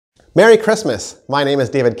Merry Christmas! My name is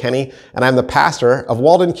David Kenney, and I'm the pastor of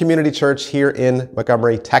Walden Community Church here in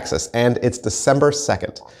Montgomery, Texas, and it's December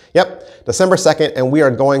 2nd. Yep, December 2nd, and we are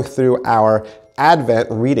going through our Advent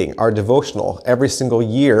reading, our devotional. Every single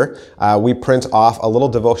year, we print off a little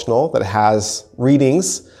devotional that has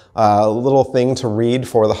readings, a little thing to read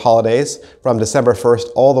for the holidays from December 1st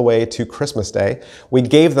all the way to Christmas Day. We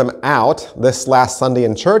gave them out this last Sunday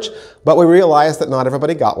in church, but we realized that not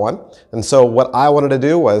everybody got one. And so what I wanted to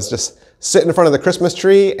do was just sit in front of the Christmas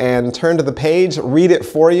tree and turn to the page, read it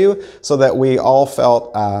for you so that we all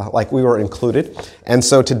felt like we were included. And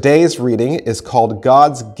so today's reading is called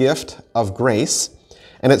God's Gift of Grace,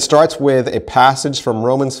 and it starts with a passage from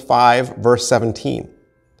Romans 5, verse 17.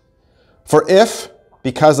 For if,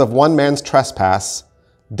 because of one man's trespass,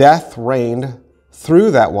 death reigned through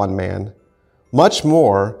that one man, much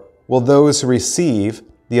more will those who receive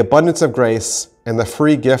the abundance of grace and the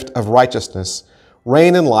free gift of righteousness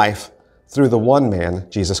reign in life through the one man,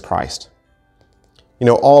 Jesus Christ. You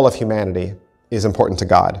know, all of humanity is important to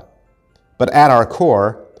God, but at our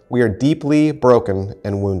core, we are deeply broken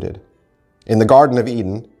and wounded. In the Garden of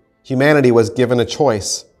Eden, humanity was given a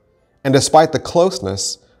choice, and despite the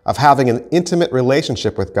closeness of having an intimate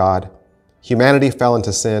relationship with God, humanity fell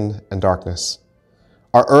into sin and darkness.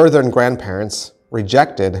 Our earthern grandparents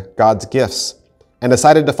rejected God's gifts and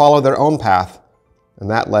decided to follow their own path, and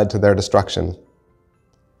that led to their destruction.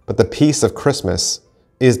 But the peace of Christmas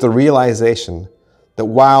is the realization that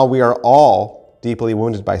while we are all deeply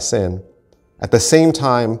wounded by sin, at the same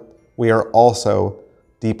time, we are also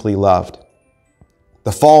deeply loved.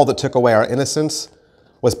 The fall that took away our innocence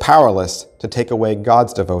was powerless to take away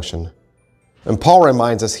God's devotion. And Paul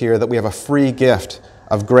reminds us here that we have a free gift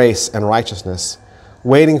of grace and righteousness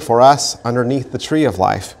waiting for us underneath the tree of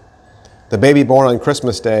life. The baby born on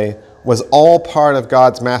Christmas Day was all part of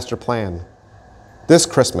God's master plan. This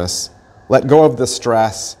Christmas, let go of the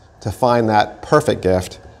stress to find that perfect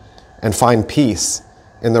gift and find peace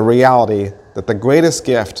in the reality that the greatest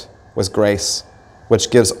gift was grace,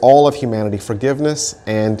 which gives all of humanity forgiveness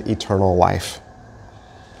and eternal life.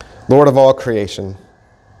 Lord of all creation,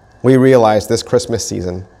 we realize this Christmas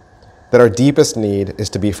season that our deepest need is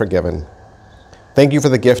to be forgiven. Thank you for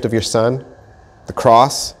the gift of your Son, the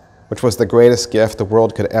cross, which was the greatest gift the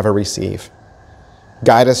world could ever receive.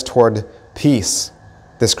 Guide us toward peace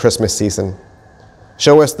this Christmas season.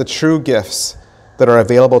 Show us the true gifts that are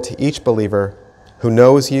available to each believer who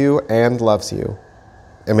knows you and loves you.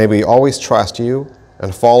 And may we always trust you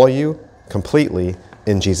and follow you completely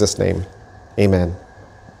in Jesus' name. Amen.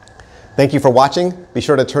 Thank you for watching. Be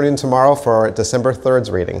sure to tune in tomorrow for December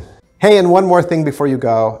 3rd's reading. Hey, and one more thing before you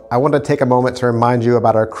go. I want to take a moment to remind you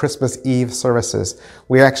about our Christmas Eve services.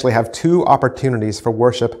 We actually have two opportunities for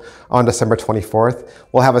worship on December 24th.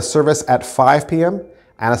 We'll have a service at 5 p.m.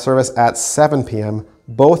 and a service at 7 p.m.,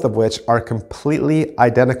 both of which are completely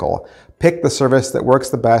identical. Pick the service that works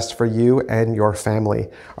the best for you and your family.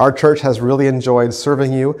 Our church has really enjoyed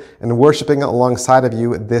serving you and worshiping alongside of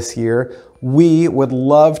you this year. We would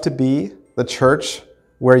love to be the church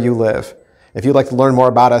where you live. If you'd like to learn more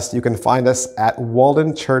about us, you can find us at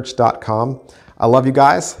waldenchurch.com. I love you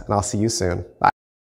guys, and I'll see you soon. Bye.